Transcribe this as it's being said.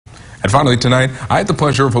And finally tonight, I had the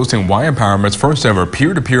pleasure of hosting Y Empowerment's first ever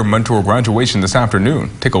peer-to-peer mentor graduation this afternoon.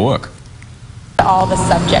 Take a look. All the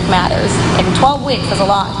subject matters, and 12 weeks is a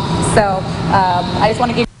lot. So I just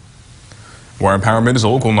want to give Y Empowerment is a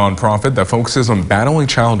local nonprofit that focuses on battling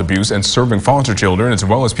child abuse and serving foster children, as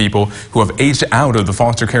well as people who have aged out of the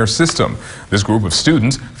foster care system. This group of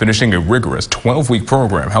students finishing a rigorous 12-week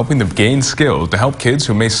program, helping them gain skills to help kids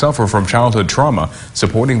who may suffer from childhood trauma,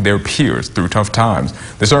 supporting their peers through tough times.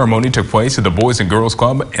 The ceremony took place at the Boys and Girls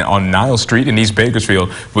Club on Niles Street in East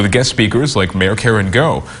Bakersfield with guest speakers like Mayor Karen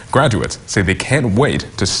Go. Graduates say they can't wait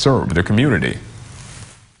to serve their community.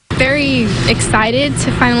 Very excited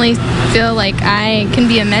to finally feel like I can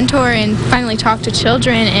be a mentor and finally talk to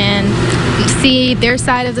children and see their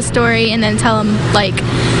side of the story, and then tell them like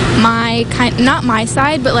not my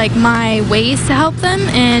side, but like my ways to help them,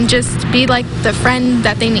 and just be like the friend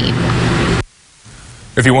that they need.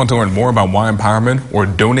 If you want to learn more about Y Empowerment or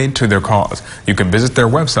donate to their cause, you can visit their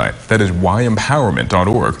website. That is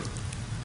yempowerment.org.